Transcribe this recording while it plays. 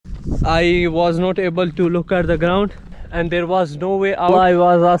I was not able to look at the ground and there was no way out. I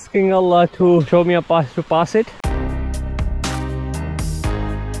was asking Allah to show me a path to pass it.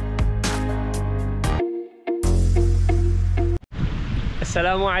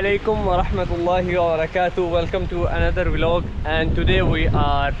 Assalamu alaikum wa rahmatullahi wa barakatuh. Welcome to another vlog, and today we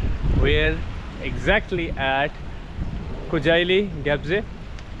are where exactly at Kujaili, Gebze,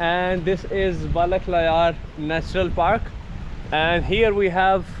 and this is Ballıkayalar Natural Park. And here we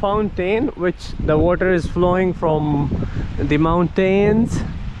have fountain, which the water is flowing from the mountains,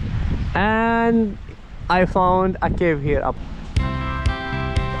 and I found a cave here up.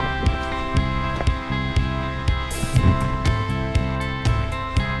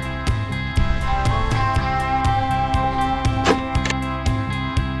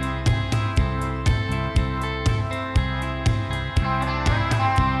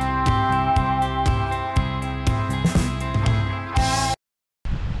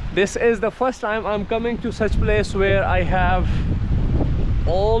 This is the first time I'm coming to such place where I have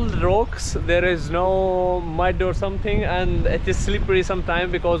all rocks. There is no mud or something, and it is slippery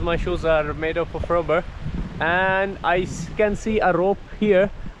sometimes because my shoes are made of rubber. And I can see a rope here.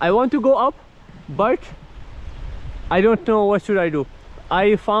 I want to go up, but I don't know what should I do.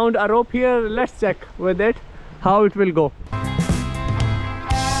 I found a rope here. Let's check with it how it will go.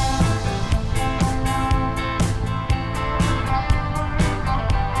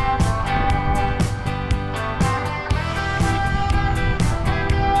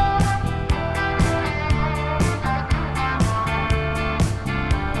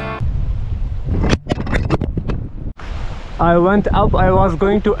 I went up. I was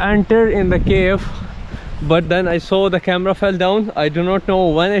going to enter in the cave, but then I saw the camera fell down. I do not know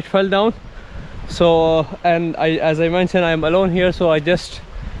when it fell down. So, and as I mentioned, I'm alone here, so I just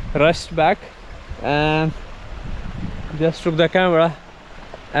rushed back and just took the camera,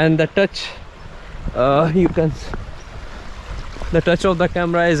 and the touch the touch of the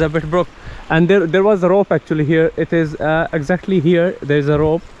camera is a bit broke. And there was a rope actually here. It is exactly here. There's a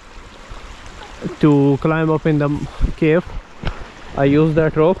rope to climb up in the cave. I used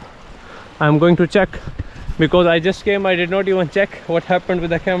that rope. I'm going to check because I just came. I did not even check what happened with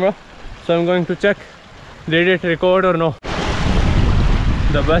the camera, so I'm going to check did it record or no.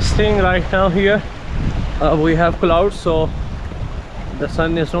 The best thing right now here, we have clouds, so the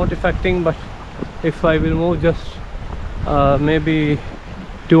sun is not affecting, but if I will move just maybe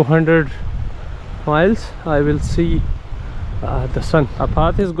 200 miles, I will see the sun. A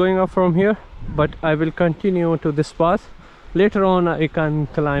path is going up from here, but I will continue to this path. Later on I can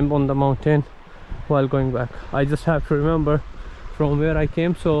climb on the mountain while going back. I just have to remember from where I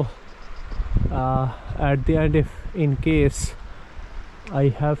came, so at the end, if in case I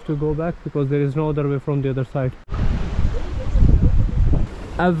have to go back, because there is no other way from the other side.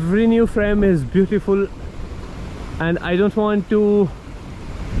 Every new frame is beautiful, and I don't want to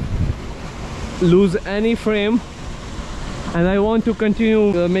lose any frame, and I want to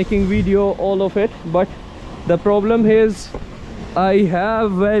continue making video all of it. But the problem is I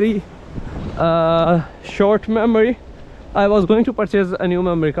have very short memory. I was going to purchase a new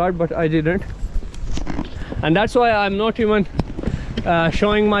memory card, but I didn't, and that's why I'm not even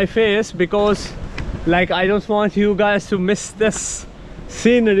showing my face, because like I don't want you guys to miss this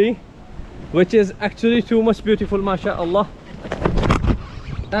scenery, which is actually too much beautiful, mashallah.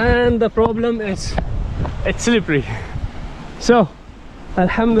 And the problem is it's slippery. So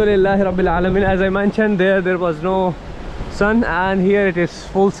alhamdulillah rabbil alamin, as I mentioned, there was no sun, and here it is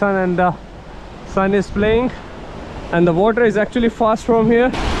full sun, and the sun is playing, and the water is actually fast from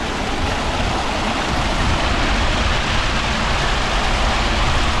here.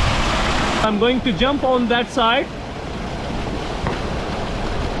 I'm going to jump on that side.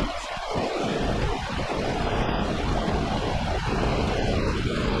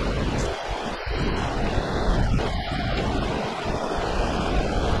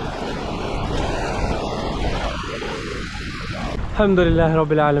 Alhamdulillah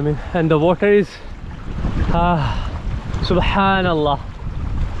Rabbil Alamin. And the water is subhanallah,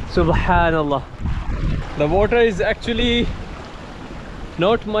 subhanallah. The water is actually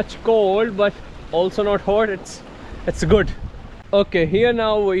not much cold, but also not hot. It's good. Okay, here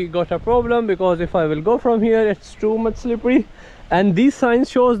now we got a problem, because if I will go from here, it's too much slippery, and these signs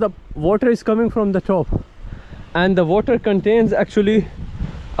shows the water is coming from the top, and the water contains actually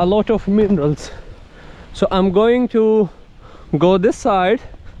a lot of minerals. So I'm going to go this side.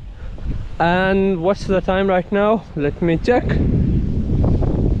 And what's the time right now? Let me check.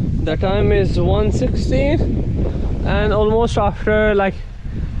 The time is 1:16, and almost after like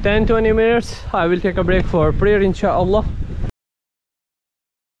 10-20 minutes I will take a break for prayer, inshallah.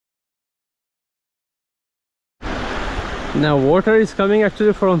 Now water is coming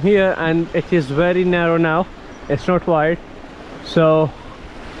actually from here, and it is very narrow now, it's not wide. So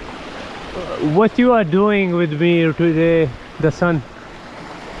what you are doing with me today, the sun,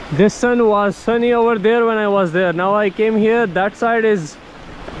 this sun was sunny over there when I was there. Now I came here, that side is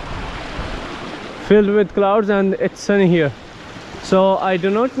filled with clouds and it's sunny here. So I do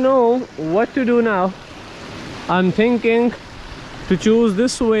not know what to do now. I'm thinking to choose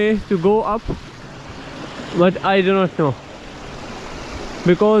this way to go up, but I do not know,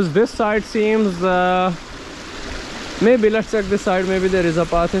 because this side seems maybe let's check this side, maybe there is a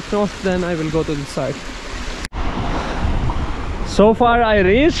path. If not, then I will go to this side. So far I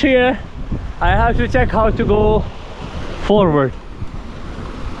reached here, I have to check how to go forward.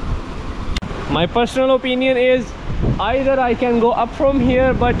 My personal opinion is either I can go up from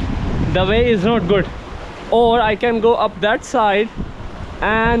here, but the way is not good, or I can go up that side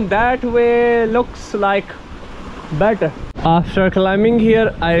and that way looks like better. After climbing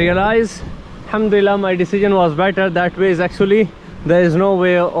here I realized, alhamdulillah, my decision was better. That way is actually, there is no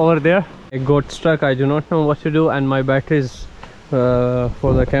way over there. I got stuck, I do not know what to do, and my batteries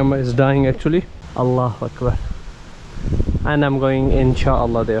for the camera is dying actually. Allahu Akbar. And I'm going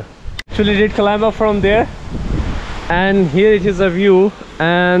inshallah there. Actually did climb up from there, and here it is a view,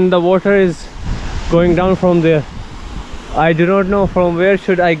 and the water is going down from there. I do not know from where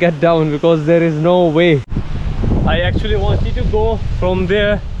should I get down, because there is no way. I actually wanted to go from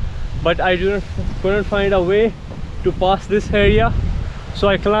there, but I couldn't find a way to pass this area, so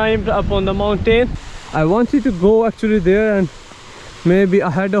I climbed up on the mountain. I wanted to go actually there and maybe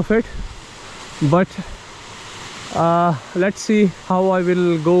ahead of it, but let's see how I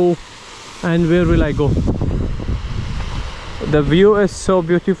will go and where will I go. The view is so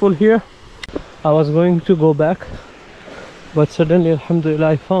beautiful here. I was going to go back, but suddenly alhamdulillah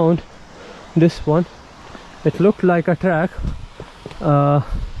I found this one. It looked like a track.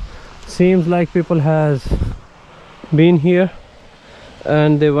 Seems like people has been here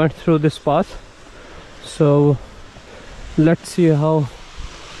and they went through this path. So let's see how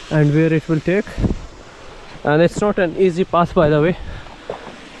and where it will take. And it's not an easy path, by the way.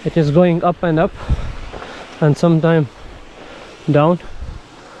 It is going up and up and sometime down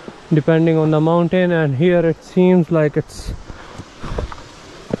depending on the mountain, and here it seems like it's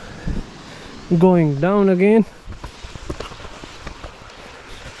going down again.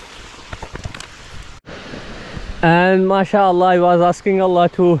 And mashallah, I was asking Allah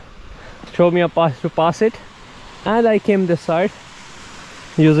to show me a path to pass it, and I came this side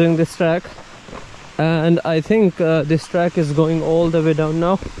using this track, and I think this track is going all the way down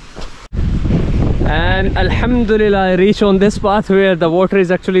now. And alhamdulillah I reached on this path where the water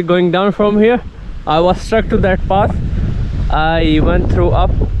is actually going down from here. I was stuck to that path. I went through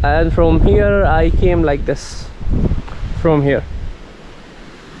up, and from here I came like this from here.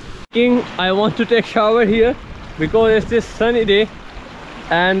 I want to take shower here because it's this sunny day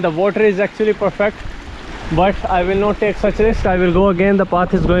and the water is actually perfect, but I will not take such risk. I will go again. The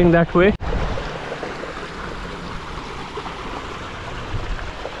path is going that way.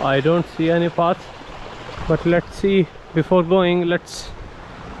 I don't see any path, but let's see. Before going, let's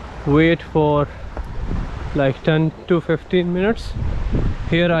wait for like 10 to 15 minutes.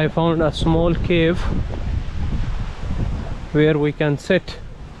 Here I found a small cave where we can sit,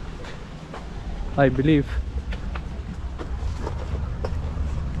 I believe.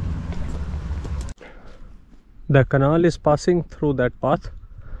 The canal is passing through that path.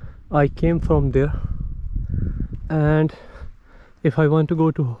 I came from there, and if I want to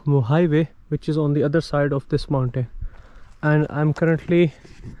go to highway, which is on the other side of this mountain, and I'm currently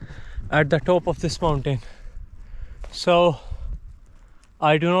at the top of this mountain, so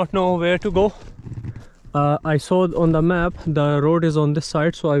I do not know where to go. I saw on the map the road is on this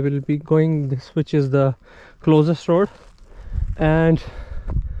side, so I will be going this, which is the closest road. And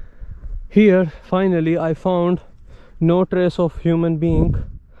here finally I found no trace of human being.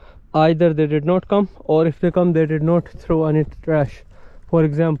 Either they did not come, or if they come, they did not throw any trash. For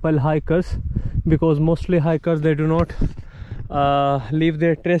example, hikers, because mostly hikers, they do not leave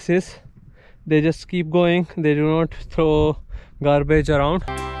their traces. They just keep going. They do not throw garbage around.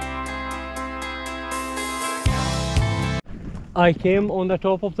 I came on the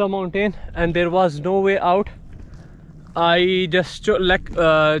top of the mountain and there was no way out. I just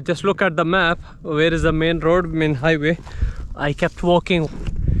look at the map, where is the main road, main highway. I kept walking.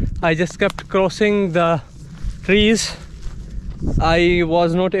 I just kept crossing the trees. I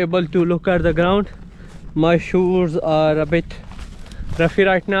was not able to look at the ground. My shoes are a bit roughy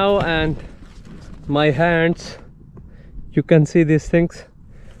right now, and my hands, you can see these things.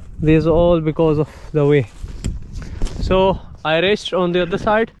 This is all because of the way. So I reached on the other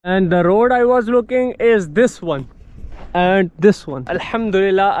side, and the road I was looking is this one and this one.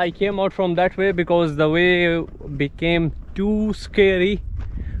 Alhamdulillah, I came out from that way because the way became too scary.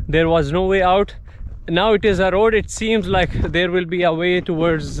 There was no way out. Now it is a road. It seems like there will be a way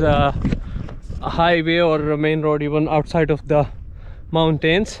towards a highway or a main road even outside of the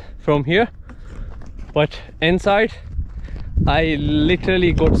mountains from here, but inside I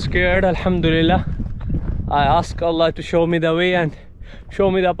literally got scared. Alhamdulillah, I asked Allah to show me the way and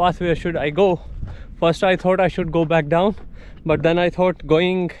show me the path where should I go. First I thought I should go back down, but then I thought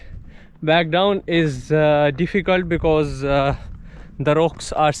going back down is difficult because the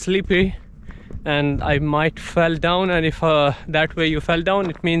rocks are slippery and I might fall down, and if that way you fell down,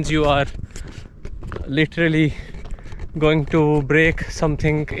 it means you are literally going to break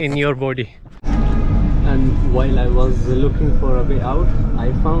something in your body. And while I was looking for a way out,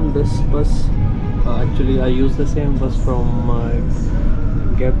 I found this bus. Actually I used the same bus from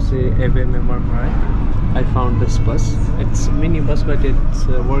Gebze, I found this bus. It's a mini bus, but it's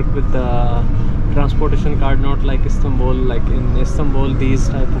worked with the transportation card, not like Istanbul. Like in Istanbul, these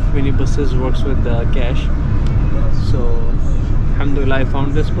type of mini buses works with the cash. So alhamdulillah, I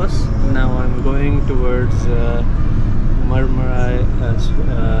found this bus. Now I'm going towards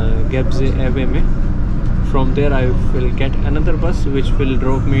Gebze AVM. From there I will get another bus which will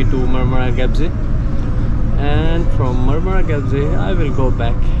drop me to Marmara Gebze, and from Marmara Gebze I will go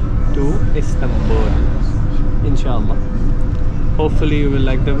back to Istanbul, inshallah. Hopefully you will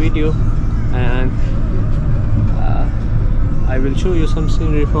like the video, and I will show you some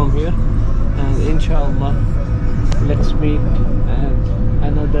scenery from here, and inshallah let's meet at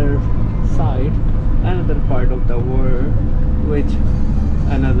another side, another part of the world with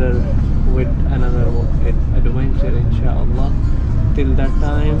another adventure, inshallah. Till that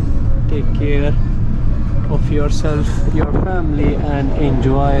time, take care of yourself, your family, and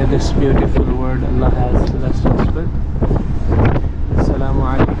enjoy this beautiful world Allah has blessed us with. Assalamu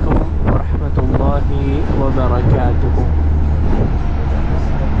alaikum wa rahmatullahi wa barakatuh.